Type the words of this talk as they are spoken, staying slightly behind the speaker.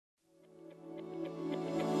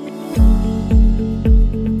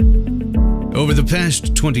the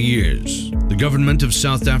past 20 years, the government of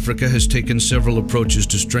South Africa has taken several approaches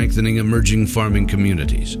to strengthening emerging farming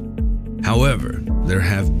communities. However, there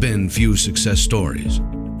have been few success stories.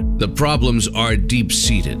 The problems are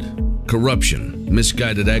deep-seated. Corruption,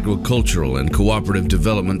 misguided agricultural and cooperative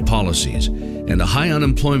development policies, and a high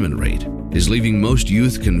unemployment rate is leaving most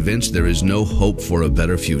youth convinced there is no hope for a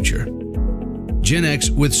better future. Gen X,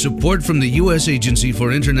 with support from the U.S. Agency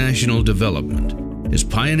for International Development, is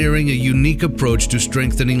pioneering a unique approach to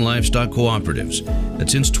strengthening livestock cooperatives that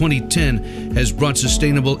since 2010 has brought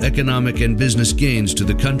sustainable economic and business gains to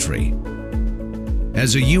the country.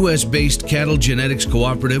 As a U.S.-based cattle genetics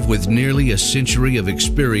cooperative with nearly a century of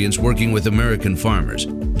experience working with American farmers,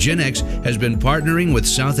 Gen X has been partnering with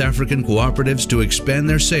South African cooperatives to expand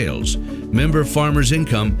their sales, member farmers'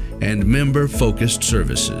 income, and member-focused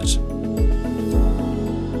services.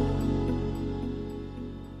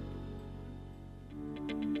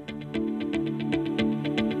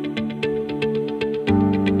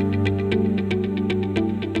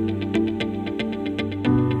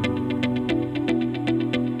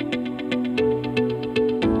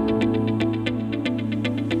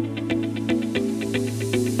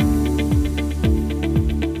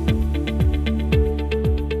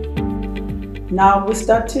 Now we're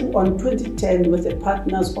starting on 2010 with the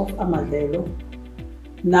partners of Amadelo.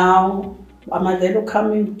 Now Amadelo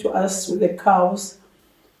coming to us with the cows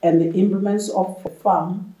and the implements of the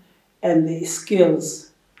farm and the skills.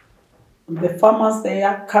 The farmers, they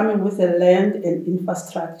are coming with the land and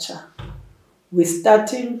infrastructure. We're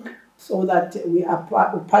starting so that we are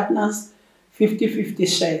partners 50-50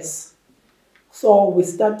 shares. So we're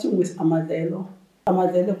starting with Amadelo.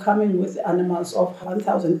 Amadelo coming with animals of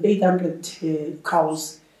 1,800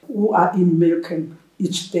 cows who are in milking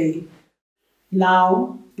each day.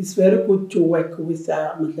 Now, it's very good to work with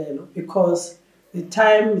Amadelo because the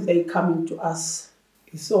time they coming to us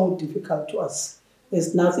is so difficult to us.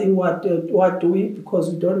 There's nothing what doing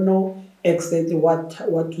because we don't know exactly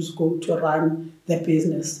what is going to run the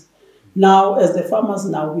business. Now, as the farmers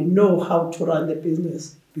now, we know how to run the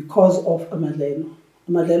business because of Amadelo.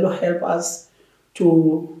 Amadelo help us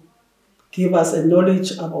to give us a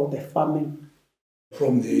knowledge about the farming.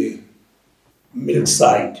 From the milk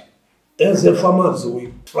side, as the farmers,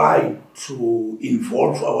 we try to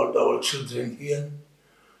involve our children here.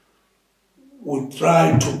 We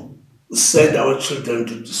try to send our children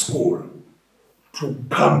to the school to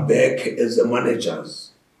come back as the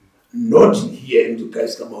managers, not here in the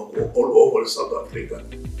Kaiskamago, all over South Africa.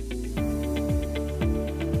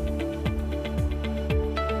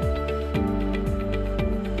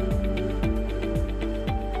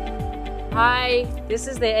 Hi, this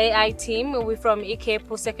is the AI team. We're from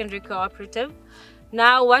Cooperative Secondary Cooperative.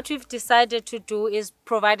 Now, what we've decided to do is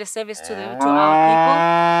provide a service to our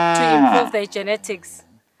people to improve their genetics.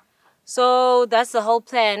 So that's the whole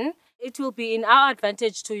plan. It will be in our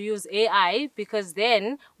advantage to use AI because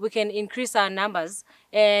then we can increase our numbers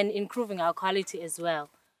and improving our quality as well.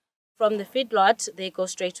 From the feedlot, they go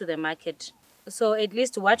straight to the market. So at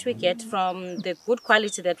least what we get from the good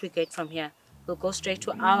quality that we get from here will go straight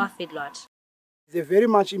to our feedlot. The very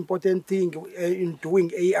much important thing in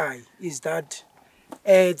doing AI is that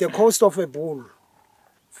the cost of a bull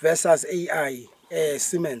versus AI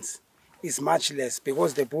semen's is much less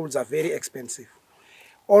because the bulls are very expensive.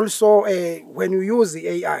 Also, when you use the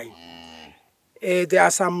AI, there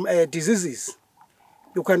are some diseases.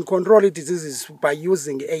 You can control the diseases by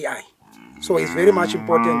using AI. So it's very much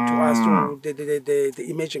important to us, to the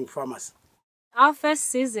emerging farmers. Our first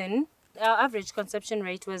season, our average conception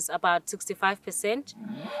rate was about 65%.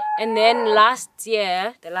 And then last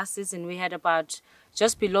year, the last season, we had about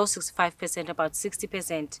just below 65%, about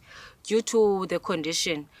 60%, due to the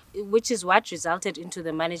condition, which is what resulted into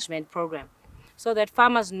the management program, so that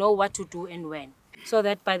farmers know what to do and when. So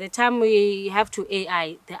that by the time we have to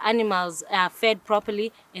AI, the animals are fed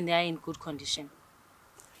properly and they are in good condition.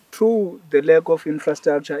 Through the lack of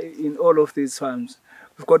infrastructure in all of these farms,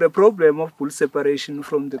 we've got a problem of bull separation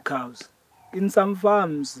from the cows. In some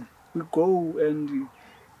farms, we go and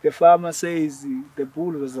the farmer says the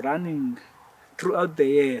bull was running throughout the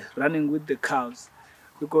year, running with the cows.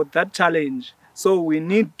 We got that challenge. So we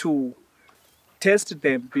need to test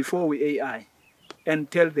them before we AI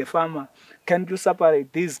and tell the farmer, can you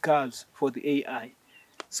separate these cows for the AI?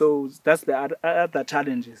 So that's the other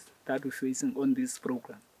challenges that we're facing on this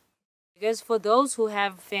program. Because for those who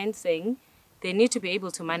have fencing, they need to be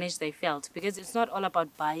able to manage their veld because it's not all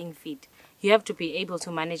about buying feed. You have to be able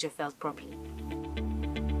to manage your veld properly.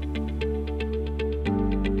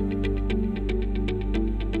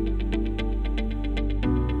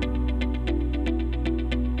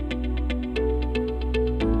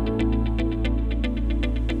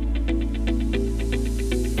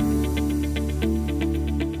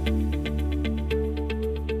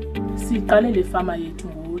 Siqale le fama yethu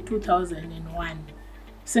ngo-2001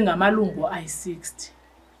 singamalungu ayi-60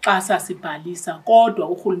 xa sasibhalisa, kodwa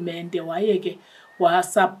urhulumente waye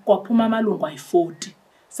kwaphuma amalungu ayi-40.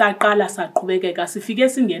 Saqala saqhubekeka sifike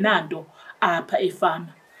singenanto apha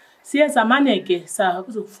efama. Siye samane ke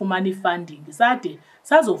sakufumana i-funding, sade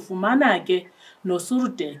sazofumana ke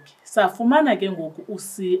noSurudek, safumana ke ngoku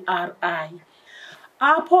uCRI.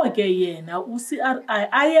 Apho ke yena uCRI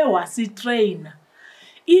aye wasitreyina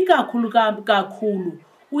ikakhulu kakhulu,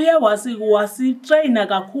 uye wasitreyina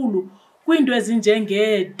kakhulu kwiinto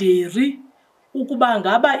ezinjengee-dairy, ukuba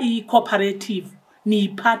ngaba i-cooperative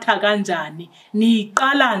niyiphatha kanjani,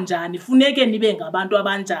 niyiqala njani, funeke nibe ngabantu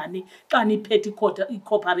abanjani xa niphethe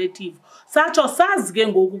i-cooperative. Satsho sazi ke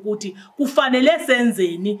ngoku ukuthi kufanele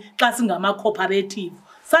senzeni xa singama-cooperative.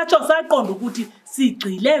 Satsho saqonda ukuthi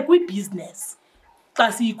sigxile kwibhizinesi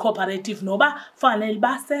xa siyi-cooperative noba fanele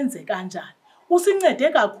basenze kanjani. Usincede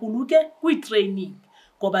kakhulu ke kwi-training,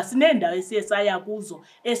 ngoba sineendawo esiye saya kuzo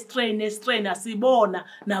esitreyina sibona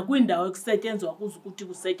nakwiindawo ekusetyenzwa kuzo ukuthi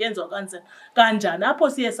kusetyenzwa kanjani, apho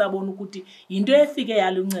siye sabona ukuthi yinto efike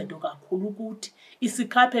yaluncedo kakhulu ukuthi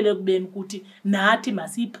isikhaphele ekubeni ukuthi nathi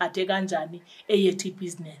masiyiphathe kanjani eyethu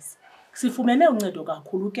ibhizinesi. Sifumene uncedo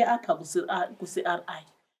kakhulu ke apha ku-CRI.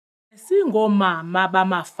 Singoomama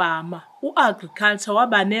bamafama, u-agriculture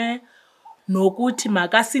wabane nokuthi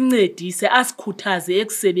makasincedise, asikhuthaze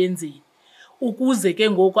ekusebenzeni ukuze ke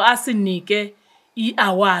ngoku asinike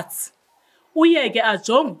ii-awards. Uye ke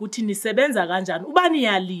ajonge ukuthi nisebenza kanjani. Uba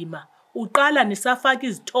niyalima, uqala nisafaka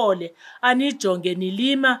izithole, anijonge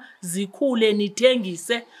nilima, zikhule,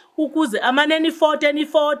 nithengise, ukuze amane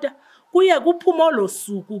nifota. Kuye kuphume olo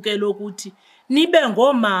suku ke lokuthi nibe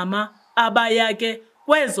ngoomama abaya ke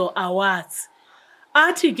kwezo awards.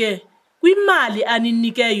 Athi ke kwimali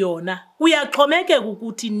aninike yona kuyaxhomekeka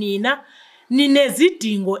ukuthi nina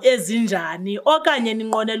ninezidingo ezinjani, okanye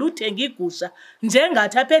ninqwenela uthenga igusha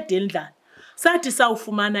njengathi apha eDelndlela. Sathi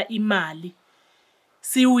sawufumana imali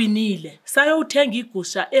siwinile sayothenga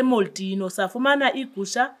igusha eMoltino, safumana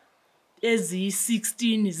igusha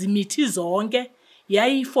eziyi-16 zimithi zonke,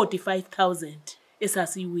 yayi-45,000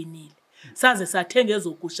 esasiyiwinile. Saze sathenga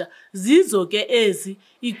ezo gusha, zizo ke ezi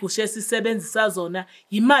iigusha esisebenzisa zona,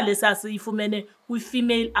 yimali esasiyifumene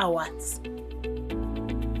kwi-Female Awards.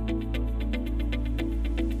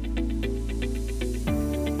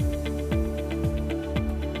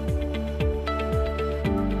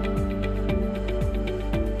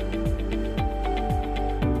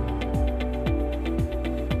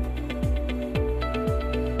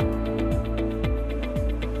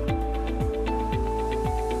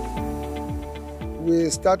 We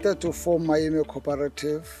started to form Miami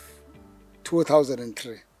Cooperative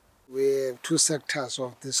 2003. We have two sectors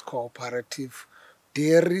of this cooperative,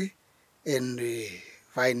 dairy and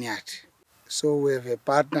vineyard. So we have a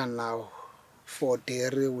partner now for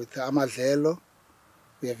dairy with Amadlelo.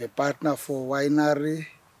 We have a partner for winery,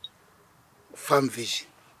 Farm Vision.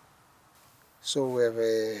 So we have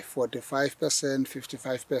a 45%,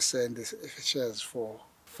 55% shares for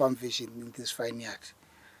Farm Vision in this vineyard.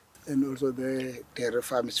 And also the dairy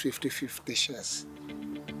farm is 50-50 shares.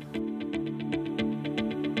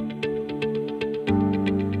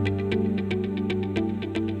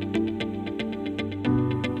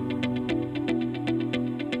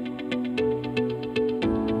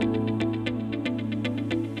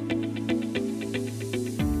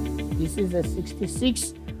 This is a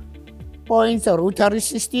 66 points rotary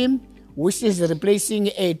system, which is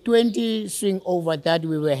replacing a 20 swing over that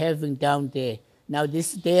we were having down there. Now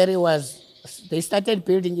this dairy they started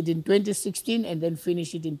building it in 2016 and then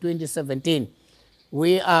finished it in 2017.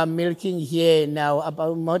 We are milking here now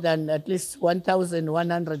about more than at least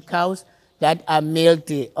 1,100 cows that are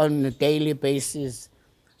milked on a daily basis.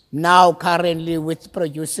 Now currently with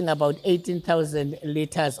producing about 18,000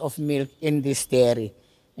 liters of milk in this dairy.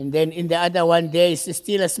 And then in the other one there is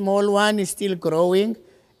still a small one, is still growing.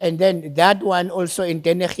 And then that one also in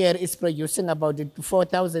Dennecher is producing about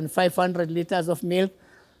 4,500 liters of milk.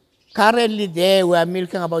 Currently there we are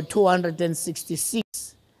milking about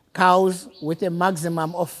 266 cows with a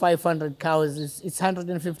maximum of 500 cows. It's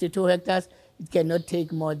 152 hectares. It cannot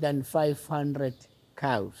take more than 500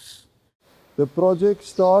 cows. The project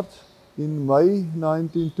starts in May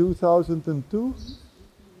 2002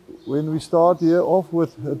 when we start here off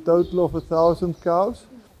with a total of 1,000 cows.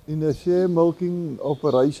 In a share milking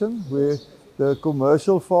operation where the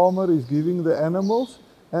commercial farmer is giving the animals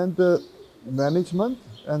and the management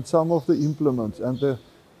and some of the implements, and the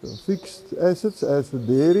fixed assets as the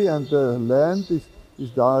dairy and the land is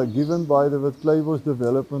given by the Witklevos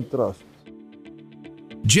Development Trust.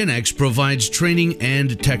 GenX provides training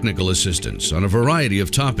and technical assistance on a variety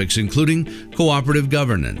of topics including cooperative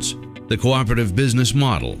governance, the cooperative business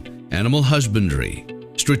model, animal husbandry,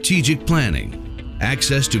 strategic planning,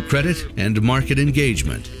 access to credit and market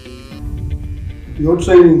engagement. Your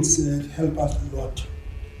trainings help us a lot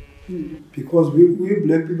because we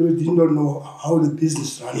black people did not know how the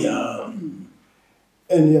business runs. Yeah.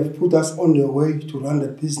 And you have put us on the way to run the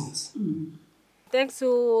business. Thanks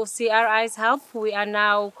to CRI's help, we are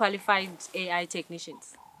now qualified AI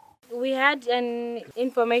technicians. We had an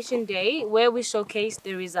information day where we showcased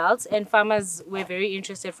the results, and farmers were very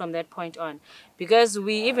interested from that point on, because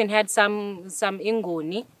we even had some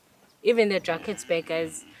ingoni, even the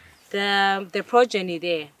Drakensbergers. The progeny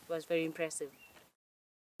there was very impressive.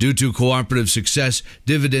 Due to cooperative success,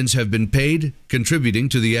 dividends have been paid, contributing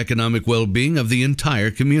to the economic well-being of the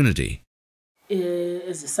entire community.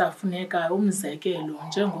 Ezisafuneka umzekelo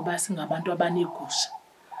njengoba singabantu abanegusha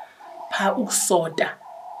pha ukusota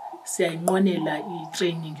siyayinqwenela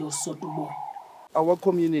i-training yosota uboya. Our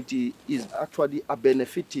community is actually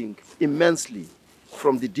benefiting immensely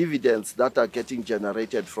from the dividends that are getting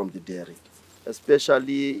generated from the dairy,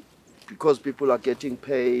 especially because people are getting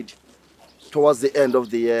paid towards the end of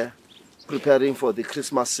the year, preparing for the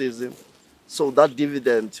Christmas season. So that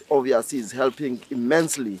dividend obviously is helping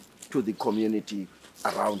immensely to the community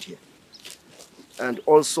around here. And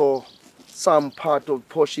also some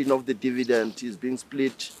portion of the dividend is being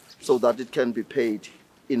split so that it can be paid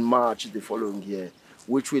in March the following year,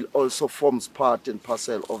 which will also form part and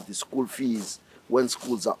parcel of the school fees when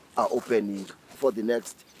schools are opening for the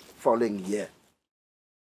next following year.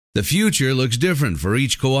 The future looks different for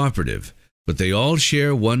each cooperative, but they all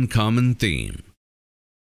share one common theme: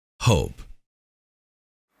 hope.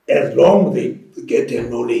 As long as they get the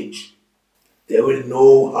knowledge, they will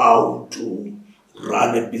know how to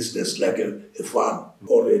run a business like a farm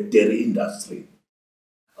or a dairy industry.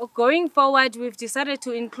 Going forward, we've decided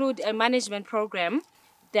to include a management program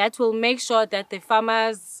that will make sure that the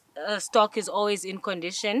farmers' stock is always in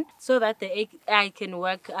condition so that the AI can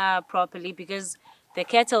work properly, because the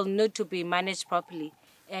cattle need to be managed properly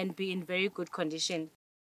and be in very good condition.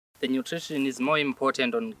 The nutrition is more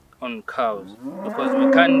important on cows because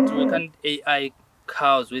we can't AI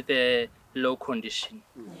cows with a low condition.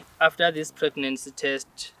 After this pregnancy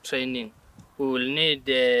test training, we will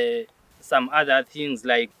need some other things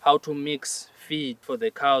like how to mix feed for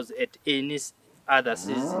the cows at any other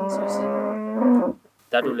seasons.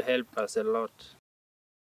 That will help us a lot.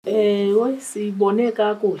 Sibone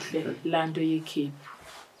kakuhle lando yeCape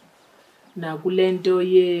nakulento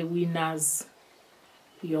ye-winners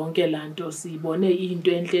yonke lanto sibone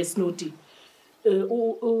into enhle esinothi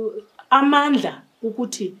amandla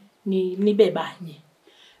ukuthi nibe banye.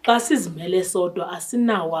 Xa sizimele sodwa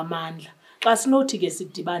asinawo amandla. Xa sinothi ke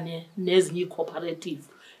sidibane nezinye cooperative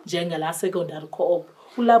njengela secondary co-op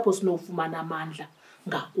kulapho sinofumana amandla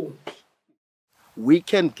ngakumbi. We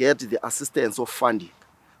can get the assistance of funding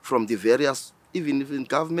from the various, even in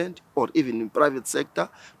government or even in private sector,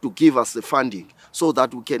 to give us the funding so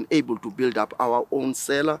that we can able to build up our own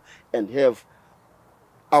cellar and have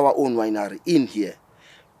our own winery in here.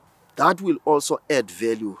 That will also add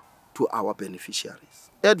value to our beneficiaries.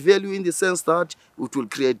 Add value in the sense that it will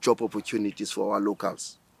create job opportunities for our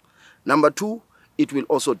locals. Number two, it will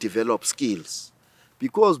also develop skills,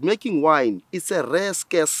 because making wine is a rare,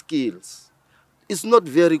 scarce skills. It's not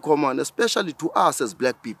very common, especially to us as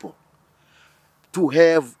black people, to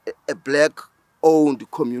have a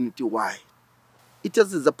black-owned community wine. It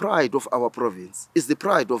is the pride of our province. It's the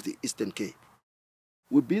pride of the Eastern Cape.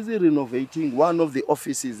 We're busy renovating one of the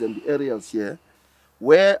offices and the areas here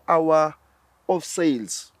where our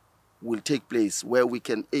off-sales will take place, where we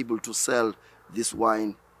can able to sell this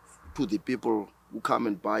wine to the people who come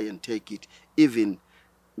and buy and take it. Even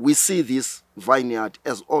we see this vineyard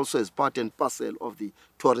as also as part and parcel of the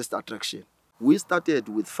tourist attraction. We started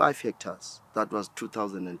with 5 hectares, that was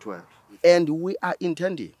 2012. And we are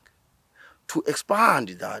intending to expand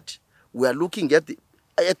that. We are looking at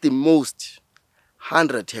the most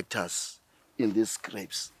 100 hectares in these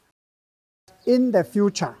grapes. In the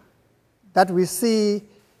future, that we see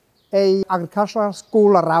a agricultural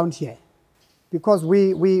school around here, because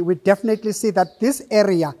we definitely see that this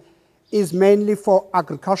area is mainly for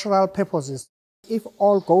agricultural purposes. If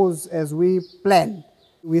all goes as we plan,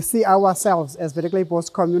 we see ourselves as vertically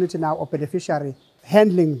based community now or beneficiary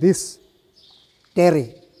handling this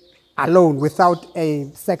dairy alone without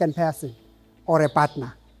a second person or a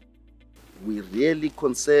partner. We're really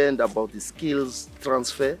concerned about the skills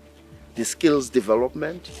transfer, the skills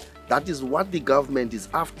development. That is what the government is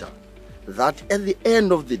after. That at the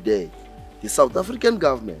end of the day, The South African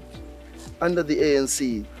government, under the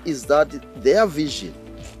ANC, is that their vision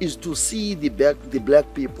is to see the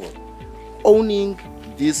black people owning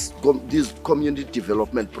these community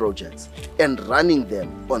development projects and running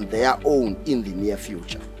them on their own in the near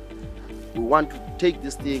future. We want to take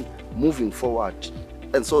this thing moving forward,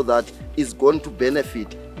 and so that it's going to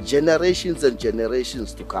benefit generations and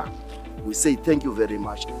generations to come. We say thank you very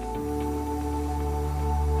much.